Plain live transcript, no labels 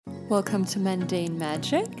Welcome to Mundane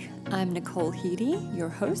Magic. I'm Nicole Heedy, your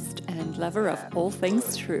host and lover of all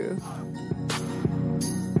things true.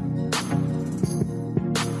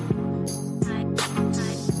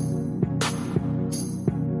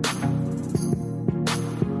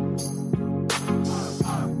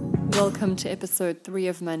 Welcome to episode 3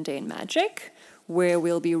 of Mundane Magic, where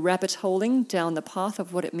we'll be rabbit-holing down the path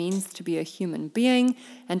of what it means to be a human being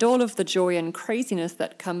and all of the joy and craziness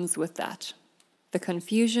that comes with that. The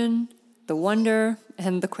confusion, the wonder,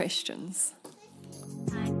 and the questions.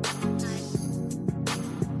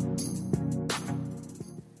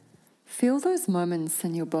 Feel those moments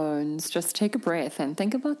in your bones. Just take a breath and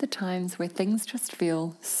think about the times where things just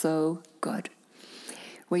feel so good.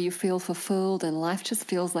 Where you feel fulfilled and life just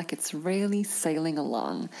feels like it's really sailing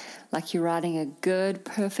along, like you're riding a good,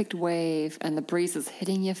 perfect wave and the breeze is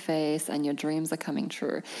hitting your face and your dreams are coming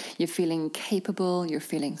true. You're feeling capable, you're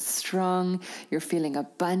feeling strong, you're feeling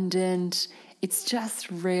abundant. It's just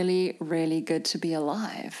really, really good to be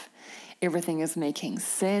alive. Everything is making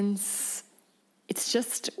sense. It's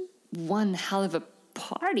just one hell of a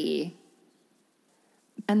party.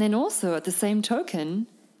 And then also, at the same token,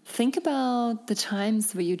 think about the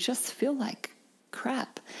times where you just feel like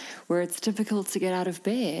crap, where it's difficult to get out of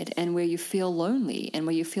bed and where you feel lonely and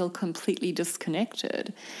where you feel completely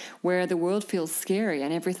disconnected, where the world feels scary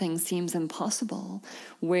and everything seems impossible,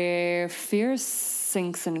 where fear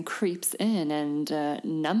sinks and creeps in and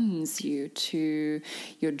numbs you to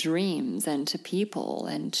your dreams and to people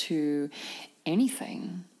and to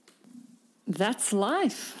anything. That's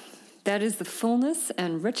life. That is the fullness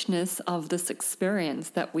and richness of this experience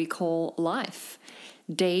that we call life.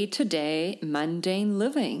 Day-to-day, mundane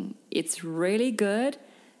living. It's really good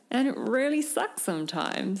and it really sucks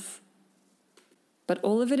sometimes. But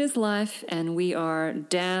all of it is life and we are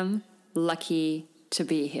damn lucky to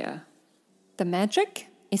be here. The magic,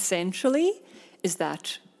 essentially, is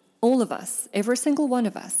that all of us, every single one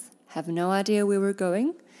of us, have no idea where we're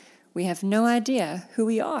going. We have no idea who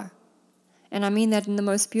we are. And I mean that in the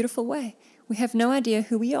most beautiful way. We have no idea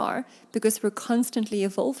who we are because we're constantly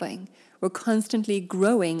evolving. We're constantly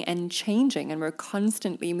growing and changing, and we're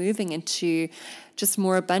constantly moving into just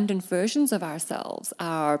more abundant versions of ourselves.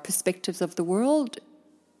 Our perspectives of the world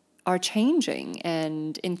are changing,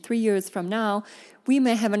 and in 3 years from now, we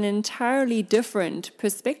may have an entirely different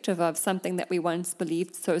perspective of something that we once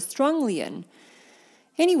believed so strongly in.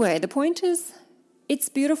 Anyway, the point is, it's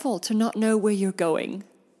beautiful to not know where you're going.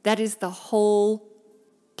 That is the whole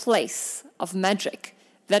place of magic.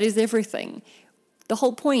 That is everything. The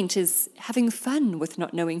whole point is having fun with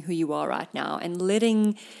not knowing who you are right now and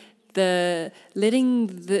letting the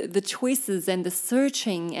choices and the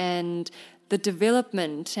searching and the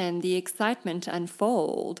development and the excitement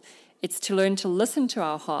unfold. It's to learn to listen to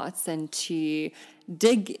our hearts and to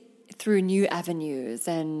dig through new avenues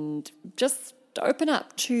and just open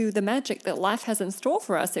up to the magic that life has in store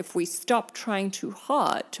for us if we stop trying too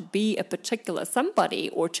hard to be a particular somebody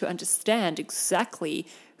or to understand exactly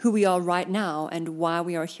who we are right now and why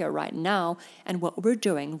we are here right now and what we're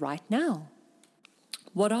doing right now.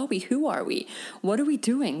 What are we? Who are we? What are we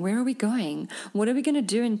doing? Where are we going? What are we going to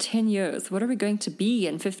do in 10 years? What are we going to be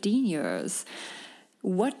in 15 years?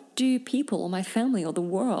 What do people or my family or the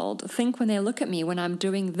world think when they look at me when I'm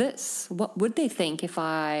doing this? What would they think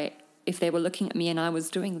if they were looking at me and I was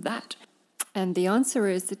doing that? And the answer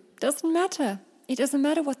is, it doesn't matter. It doesn't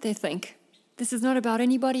matter what they think. This is not about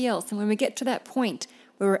anybody else. And when we get to that point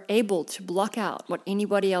where we're able to block out what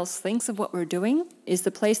anybody else thinks of what we're doing, is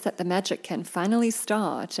the place that the magic can finally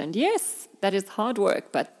start. And yes, that is hard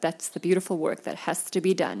work, but that's the beautiful work that has to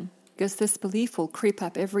be done. Because this belief will creep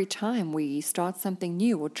up every time we start something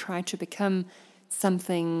new or try to become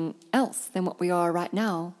something else than what we are right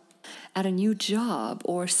now. At a new job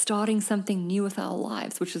or starting something new with our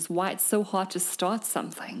lives, which is why it's so hard to start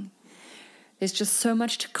something. There's just so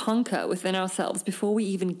much to conquer within ourselves before we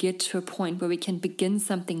even get to a point where we can begin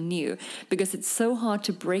something new, because it's so hard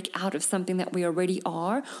to break out of something that we already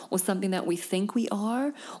are, or something that we think we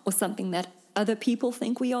are, or something that other people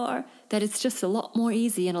think we are, that it's just a lot more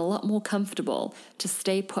easy and a lot more comfortable to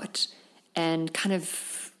stay put and kind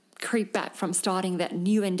of creep back from starting that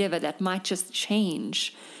new endeavor that might just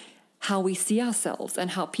change how we see ourselves and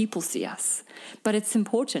how people see us. But it's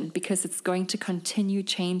important because it's going to continue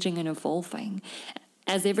changing and evolving.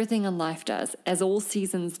 As everything in life does, as all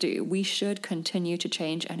seasons do, we should continue to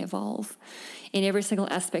change and evolve in every single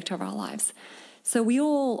aspect of our lives. So we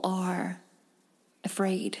all are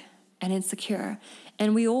afraid and insecure,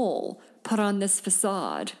 and we all put on this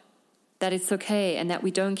facade that it's okay and that we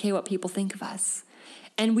don't care what people think of us.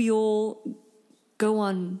 And we all go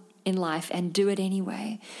on in life and do it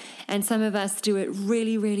anyway. And some of us do it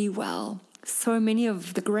really, really well. So many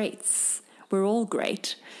of the greats, we're all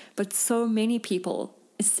great, but so many people,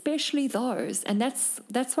 especially those, and that's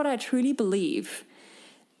what I truly believe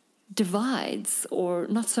divides, or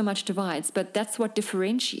not so much divides, but that's what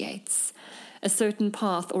differentiates a certain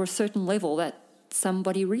path or a certain level that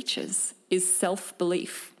somebody reaches, is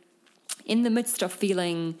self-belief. In the midst of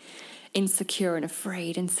feeling insecure and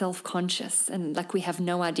afraid and self-conscious and like we have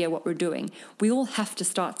no idea what we're doing, we all have to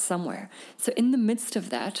start somewhere. So in the midst of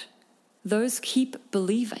that, those keep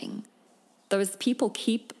believing. Those people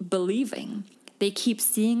keep believing. They keep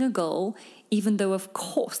seeing a goal, even though, of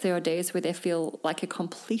course, there are days where they feel like a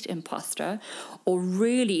complete imposter or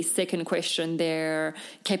really second question their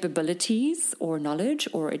capabilities or knowledge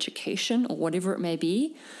or education or whatever it may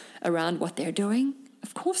be around what they're doing.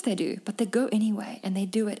 Of course they do, but they go anyway, and they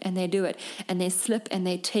do it, and they do it, and they slip, and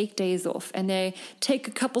they take days off, and they take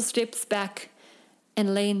a couple steps back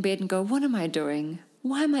and lay in bed and go, what am I doing?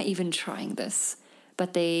 Why am I even trying this?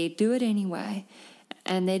 But they do it anyway.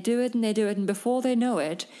 And they do it and they do it, and before they know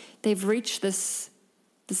it, they've reached this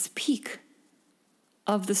peak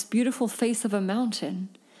of this beautiful face of a mountain,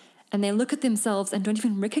 and they look at themselves and don't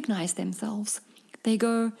even recognize themselves. They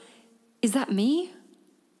go, is that me?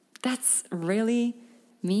 That's really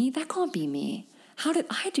me? That can't be me. How did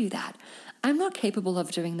I do that? I'm not capable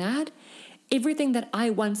of doing that. Everything that I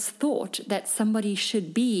once thought that somebody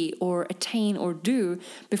should be or attain or do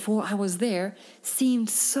before I was there seemed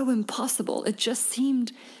so impossible. It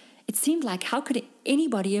seemed like, how could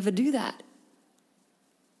anybody ever do that?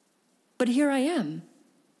 But here I am.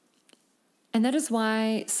 And that is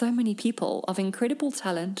why so many people of incredible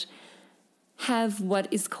talent have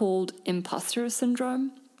what is called imposter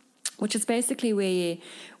syndrome, which is basically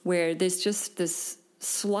where there's just this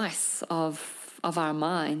slice of our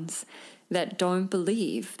minds that don't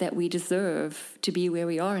believe that we deserve to be where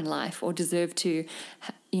we are in life, or deserve to,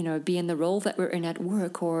 be in the role that we're in at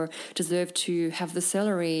work, or deserve to have the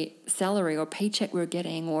salary or paycheck we're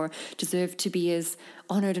getting, or deserve to be as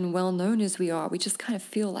honored and well known as we are. We just kind of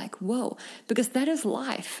feel like, whoa, because that is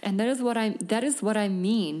life, and that is what I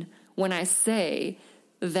mean when I say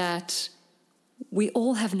that we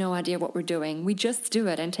all have no idea what we're doing. We just do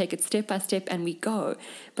it and take it step by step and we go,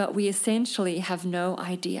 but we essentially have no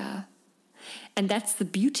idea. And that's the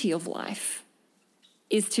beauty of life,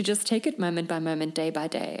 is to just take it moment by moment, day by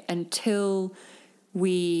day, until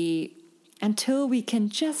we can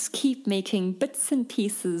just keep making bits and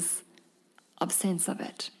pieces of sense of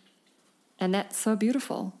it. And that's so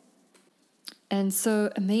beautiful. And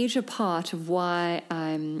so a major part of why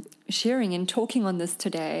I'm sharing and talking on this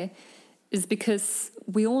today is because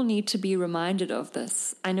we all need to be reminded of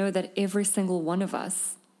this. I know that every single one of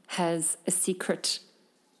us has a secret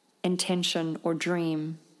intention or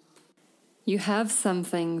dream. You have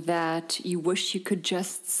something that you wish you could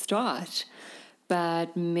just start,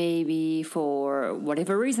 but maybe for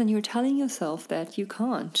whatever reason you're telling yourself that you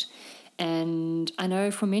can't. And I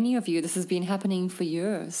know for many of you this has been happening for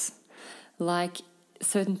years, like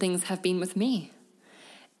certain things have been with me.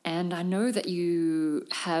 And I know that you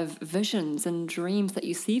have visions and dreams that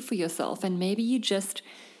you see for yourself, and maybe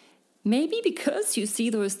because you see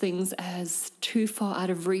those things as too far out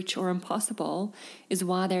of reach or impossible is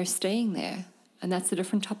why they're staying there. And that's a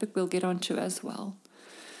different topic we'll get onto as well.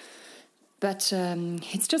 But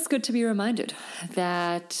it's just good to be reminded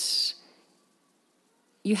that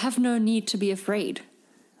you have no need to be afraid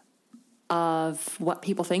of what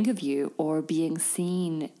people think of you, or being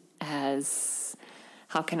seen as,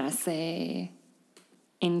 how can I say,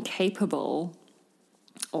 incapable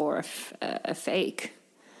or a fake.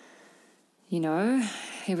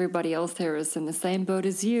 Everybody else there is in the same boat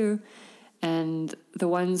as you. And the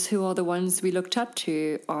ones who are the ones we looked up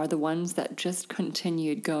to are the ones that just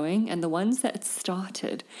continued going, and the ones that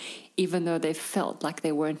started, even though they felt like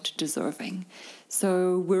they weren't deserving.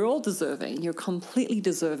 So we're all deserving. You're completely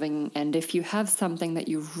deserving. And if you have something that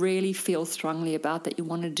you really feel strongly about that you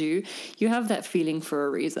want to do, you have that feeling for a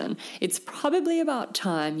reason. It's probably about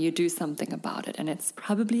time you do something about it. And it's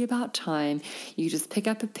probably about time you just pick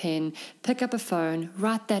up a pen, pick up a phone,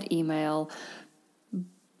 write that email,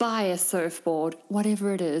 buy a surfboard,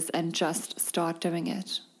 whatever it is, and just start doing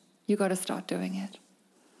it. You got to start doing it.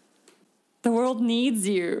 The world needs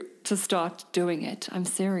you to start doing it. I'm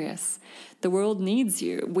serious. The world needs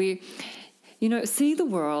you. We, see the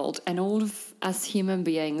world and all of us human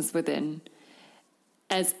beings within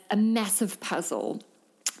as a massive puzzle.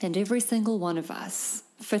 And every single one of us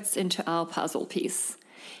fits into our puzzle piece.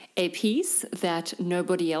 A piece that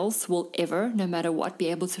nobody else will ever, no matter what, be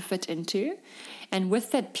able to fit into. And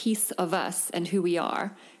with that piece of us and who we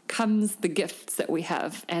are comes the gifts that we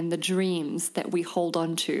have and the dreams that we hold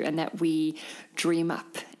on to and that we dream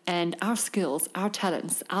up, and our skills, our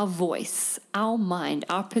talents, our voice, our mind,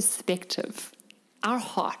 our perspective, our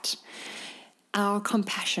heart, our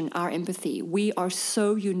compassion, our empathy. We are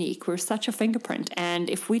so unique. We're such a fingerprint. And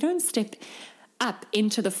if we don't step up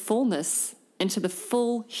into the fullness, into the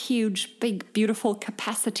full, huge, big, beautiful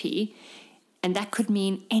capacity, and that could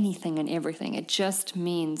mean anything and everything. It just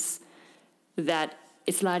means that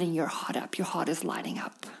it's lighting your heart up. Your heart is lighting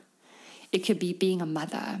up. It could be being a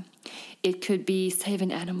mother. It could be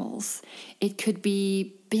saving animals. It could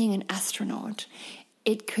be being an astronaut.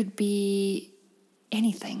 It could be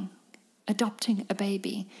anything. Adopting a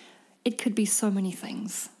baby. It could be so many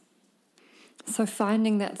things. So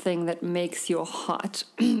finding that thing that makes your heart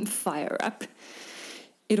fire up,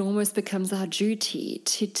 it almost becomes our duty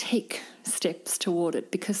to take steps toward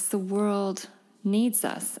it, because the world needs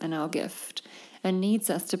us and our gift, and needs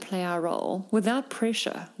us to play our role without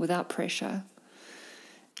pressure.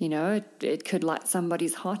 You know, it could light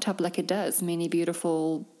somebody's heart up like it does many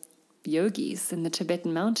beautiful yogis in the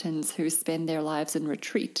Tibetan mountains who spend their lives in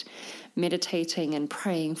retreat, meditating and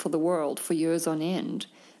praying for the world for years on end.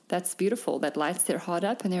 That's beautiful. That lights their heart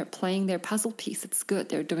up, and they're playing their puzzle piece. It's good.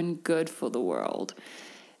 They're doing good for the world.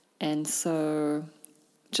 And so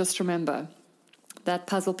just remember, that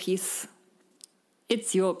puzzle piece,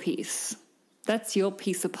 it's your piece. That's your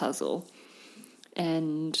piece of puzzle.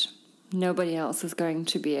 And nobody else is going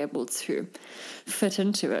to be able to fit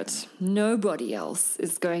into it. Nobody else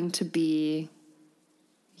is going to be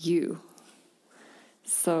you.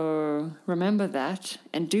 So remember that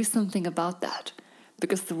and do something about that,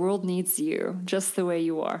 because the world needs you just the way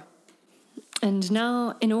you are. And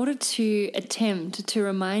now, in order to attempt to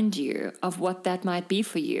remind you of what that might be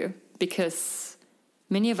for you, because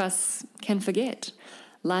many of us can forget.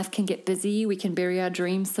 Life can get busy. We can bury our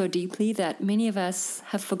dreams so deeply that many of us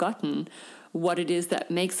have forgotten what it is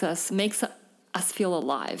that makes us feel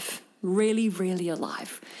alive, really, really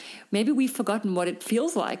alive. Maybe we've forgotten what it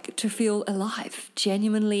feels like to feel alive,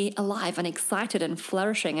 genuinely alive and excited and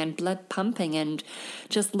flourishing and blood pumping and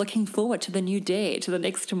just looking forward to the new day, to the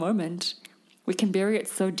next moment. We can bury it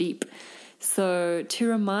so deep. So to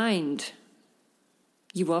remind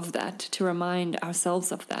you of that, to remind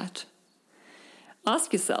ourselves of that,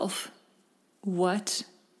 ask yourself, what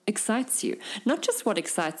excites you? Not just what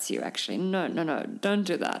excites you, actually. No, don't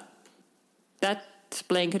do that. That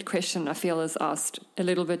blanket question, I feel, is asked a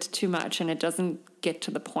little bit too much, and it doesn't get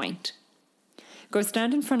to the point. Go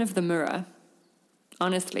stand in front of the mirror.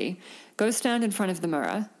 Honestly, go stand in front of the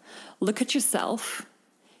mirror, look at yourself,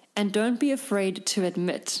 and don't be afraid to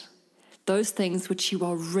admit those things which you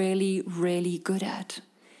are really, really good at.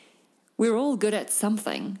 We're all good at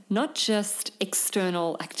something, not just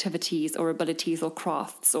external activities or abilities or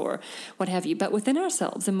crafts or what have you, but within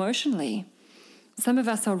ourselves emotionally. Some of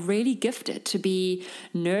us are really gifted to be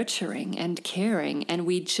nurturing and caring, and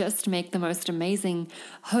we just make the most amazing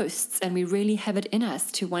hosts, and we really have it in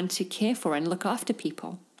us to want to care for and look after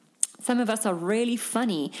people. Some of us are really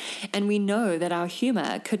funny, and we know that our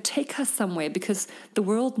humor could take us somewhere because the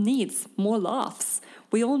world needs more laughs.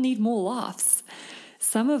 We all need more laughs.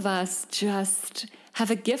 Some of us just have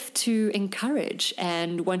a gift to encourage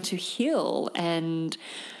and want to heal and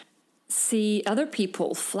see other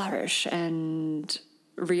people flourish and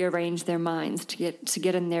rearrange their minds to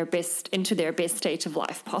get into their best state of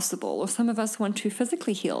life possible. Or some of us want to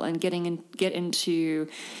physically heal and get into,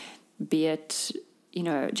 be it,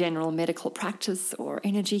 general medical practice or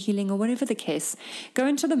energy healing or whatever the case. Go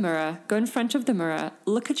into the mirror, go in front of the mirror,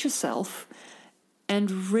 look at yourself, and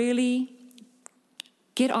really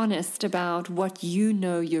get honest about what you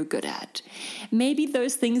know you're good at. Maybe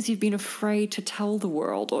those things you've been afraid to tell the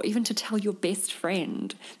world or even to tell your best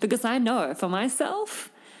friend. Because I know for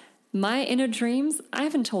myself, my inner dreams, I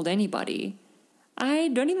haven't told anybody. I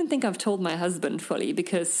don't even think I've told my husband fully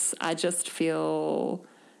because I just feel,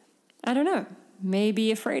 I don't know,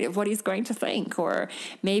 maybe afraid of what he's going to think, or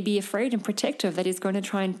maybe afraid and protective that he's going to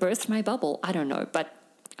try and burst my bubble. I don't know, but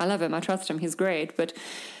I love him. I trust him. He's great. But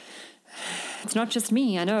it's not just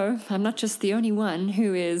me. I know I'm not just the only one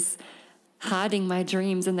who is hiding my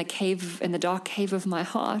dreams in the dark cave of my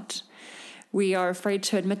heart. We are afraid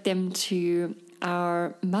to admit them to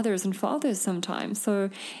our mothers and fathers sometimes. So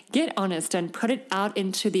get honest and put it out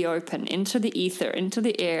into the open, into the ether, into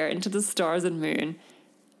the air, into the stars and moon,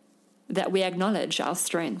 that we acknowledge our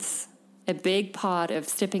strengths. A big part of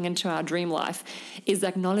stepping into our dream life is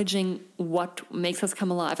acknowledging what makes us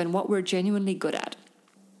come alive and what we're genuinely good at.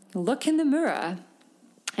 Look in the mirror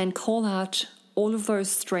and call out all of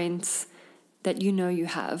those strengths that you know you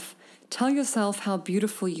have. Tell yourself how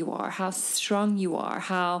beautiful you are, how strong you are,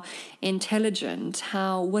 how intelligent,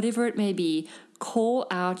 how whatever it may be. Call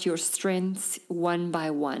out your strengths one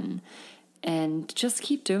by one and just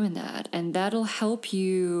keep doing that. And that'll help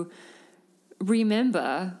you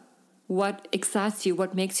remember what excites you,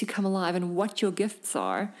 what makes you come alive, and what your gifts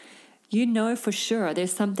are. You know for sure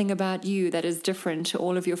there's something about you that is different to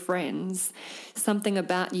all of your friends, something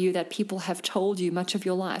about you that people have told you much of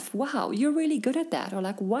your life. Wow, you're really good at that. Or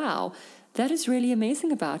like, wow, that is really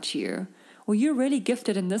amazing about you. Or you're really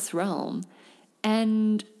gifted in this realm.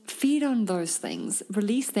 And feed on those things,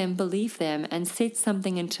 release them, believe them, and set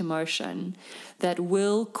something into motion that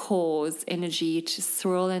will cause energy to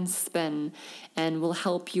swirl and spin and will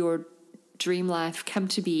help your dream life come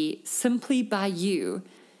to be simply by you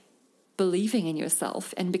believing in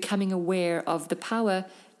yourself and becoming aware of the power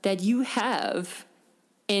that you have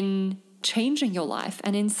in changing your life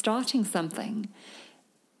and in starting something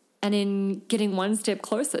and in getting one step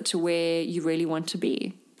closer to where you really want to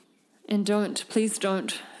be. And please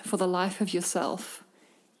don't, for the life of yourself,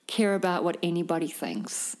 care about what anybody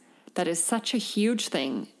thinks. That is such a huge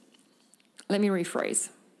thing. Let me rephrase,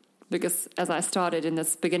 because as I started in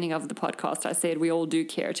this beginning of the podcast, I said we all do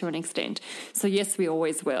care to an extent. So yes, we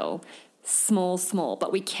always will. Small,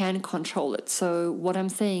 but we can control it. So what I'm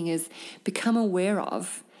saying is become aware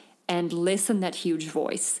of and lessen that huge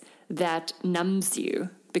voice that numbs you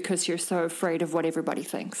because you're so afraid of what everybody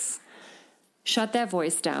thinks. Shut that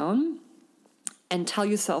voice down and tell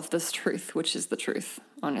yourself this truth, which is the truth,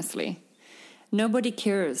 honestly. Nobody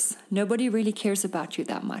cares. Nobody really cares about you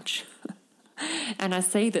that much. And I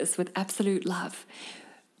say this with absolute love.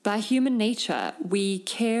 By human nature, we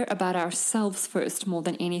care about ourselves first more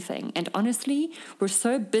than anything. And honestly, we're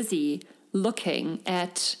so busy looking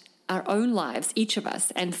at our own lives, each of us,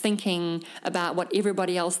 and thinking about what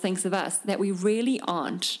everybody else thinks of us, that we really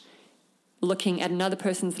aren't looking at another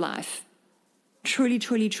person's life truly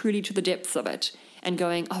to the depths of it and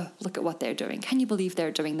going, oh, look at what they're doing. Can you believe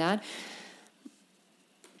they're doing that?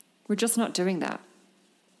 We're just not doing that.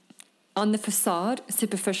 On the facade,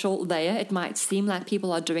 superficial layer, it might seem like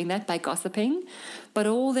people are doing that by gossiping, but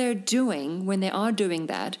all they're doing when they are doing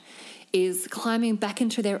that is climbing back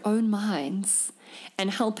into their own minds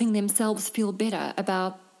and helping themselves feel better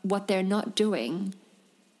about what they're not doing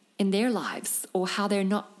in their lives or how they're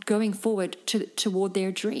not going forward toward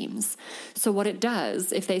their dreams. So what it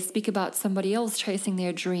does, if they speak about somebody else chasing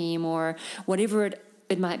their dream or whatever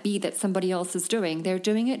it might be that somebody else is doing, they're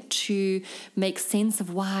doing it to make sense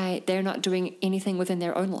of why they're not doing anything within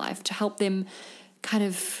their own life, to help them kind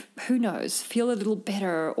of, who knows, feel a little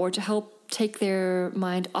better, or to help take their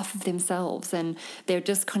mind off of themselves and their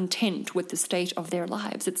discontent with the state of their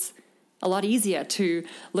lives. It's a lot easier to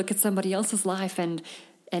look at somebody else's life and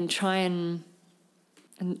try and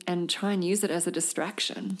use it as a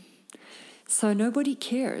distraction. So nobody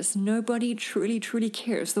cares. Nobody truly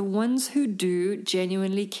cares. The ones who do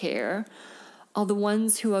genuinely care are the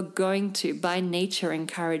ones who are going to, by nature,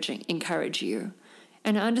 encourage you.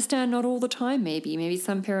 And I understand not all the time, maybe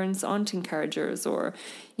some parents aren't encouragers, or,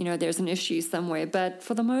 there's an issue somewhere. But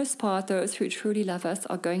for the most part, those who truly love us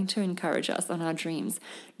are going to encourage us on our dreams,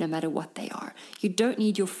 no matter what they are. You don't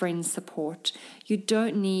need your friends' support. You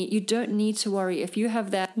don't need to worry. If you have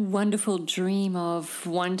that wonderful dream of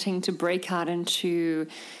wanting to break out into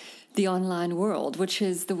the online world, which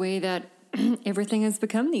is the way that everything has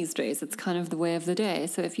become these days. It's kind of the way of the day.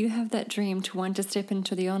 So if you have that dream to want to step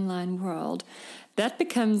into the online world, that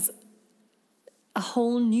becomes a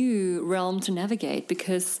whole new realm to navigate,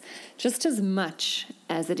 because just as much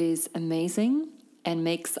as it is amazing and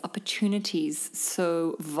makes opportunities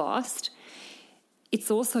so vast,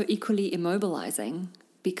 it's also equally immobilizing,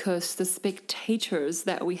 because the spectators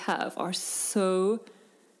that we have are so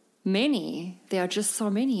many. There are just so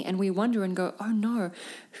many, and we wonder and go, oh no,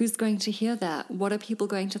 who's going to hear that? What are people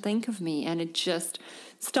going to think of me? And it just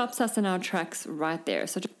stops us in our tracks right there.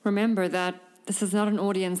 So remember that this is not an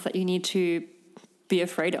audience that you need to be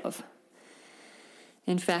afraid of.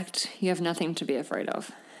 In fact, you have nothing to be afraid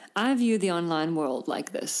of. I view the online world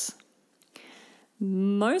like this.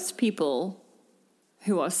 Most people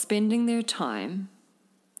who are spending their time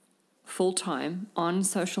full-time on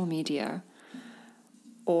social media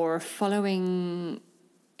or following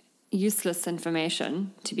useless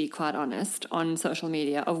information, to be quite honest, on social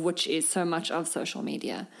media, of which is so much of social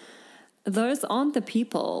media, those aren't the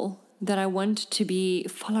people that I want to be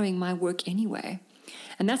following my work anyway.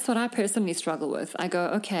 And that's what I personally struggle with. I go,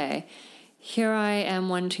 okay, here I am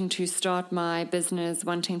wanting to start my business,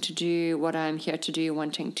 wanting to do what I'm here to do,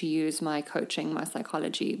 wanting to use my coaching, my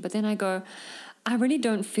psychology. But then I go, I really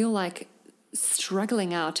don't feel like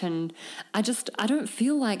struggling out, and I don't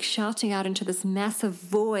feel like shouting out into this massive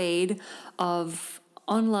void of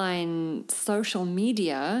online social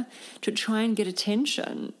media to try and get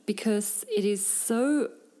attention, because it is so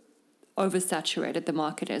oversaturated, the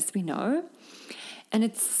market, as we know, and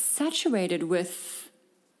it's saturated with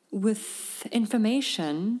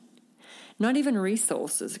information. Not even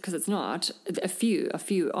resources, because it's not. A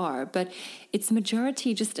few are, but it's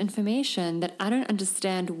majority just information that I don't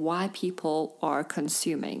understand why people are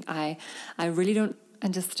consuming. I really don't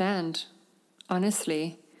understand,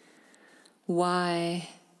 honestly, why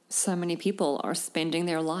so many people are spending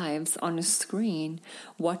their lives on a screen,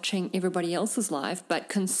 watching everybody else's life, but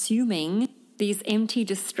consuming these empty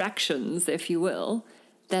distractions, if you will,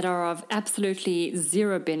 that are of absolutely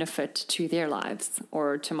zero benefit to their lives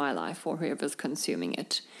or to my life or whoever's consuming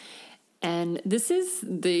it. And this is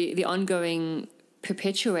the ongoing,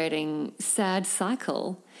 perpetuating, sad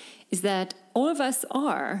cycle, is that all of us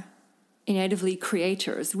are natively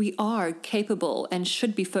creators. We are capable and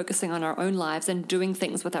should be focusing on our own lives and doing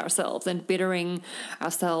things with ourselves and bettering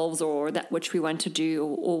ourselves or that which we want to do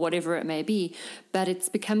or whatever it may be. But it's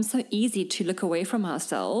become so easy to look away from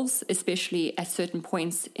ourselves, especially at certain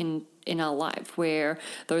points in our life where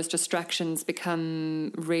those distractions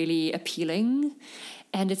become really appealing.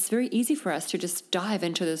 And it's very easy for us to just dive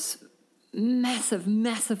into this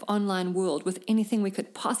massive online world with anything we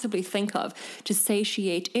could possibly think of to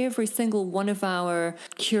satiate every single one of our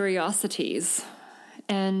curiosities.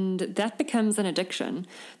 And that becomes an addiction.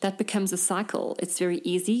 That becomes a cycle. It's very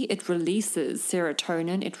easy. It releases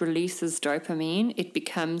serotonin. It releases dopamine. It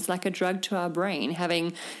becomes like a drug to our brain,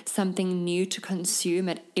 having something new to consume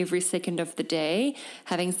at every second of the day,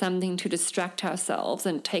 having something to distract ourselves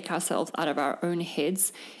and take ourselves out of our own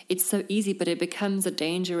heads. It's so easy, but it becomes a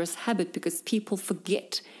dangerous habit because people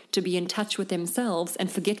forget to be in touch with themselves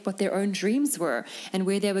and forget what their own dreams were and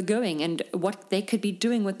where they were going and what they could be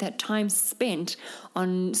doing with that time spent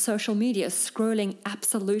on social media, scrolling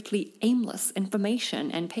absolutely aimless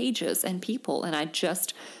information and pages and people. And I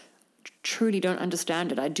just truly don't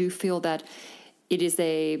understand it. I do feel that it is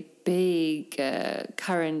a big,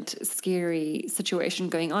 current, scary situation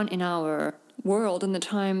going on in our world and the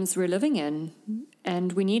times we're living in.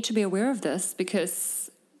 And we need to be aware of this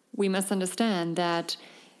because we must understand that,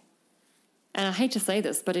 and I hate to say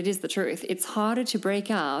this, but it is the truth, it's harder to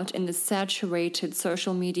break out in the saturated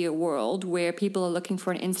social media world where people are looking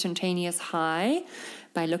for an instantaneous high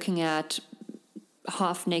by looking at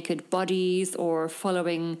half-naked bodies or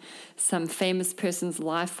following some famous person's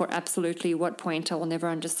life for absolutely what point I will never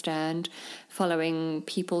understand, following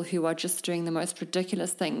people who are just doing the most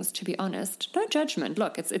ridiculous things, to be honest. No judgment.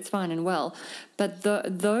 Look, it's fine and well. But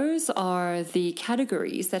those are the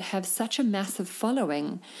categories that have such a massive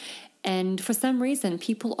following. And for some reason,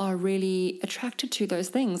 people are really attracted to those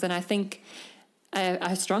things. And I think,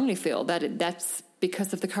 I strongly feel that that's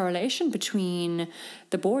because of the correlation between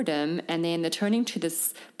the boredom and then the turning to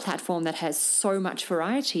this platform that has so much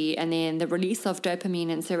variety and then the release of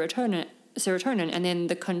dopamine and serotonin and then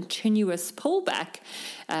the continuous pullback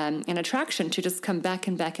and attraction to just come back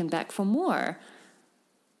and back and back for more.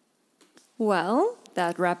 Well,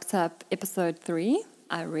 that wraps up episode 3.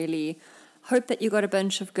 I really hope that you got a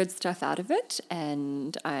bunch of good stuff out of it,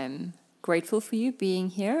 and I'm grateful for you being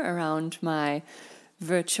here around my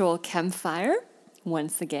virtual campfire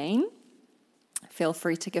once again. Feel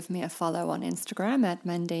free to give me a follow on Instagram at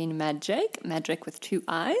Mundane Magic, magic with 2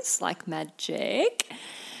 I's, like magic,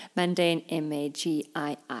 Mundane Magic,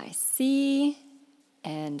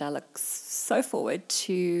 and I look so forward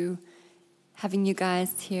to having you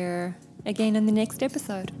guys here again in the next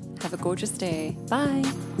episode. Have a gorgeous day. Bye.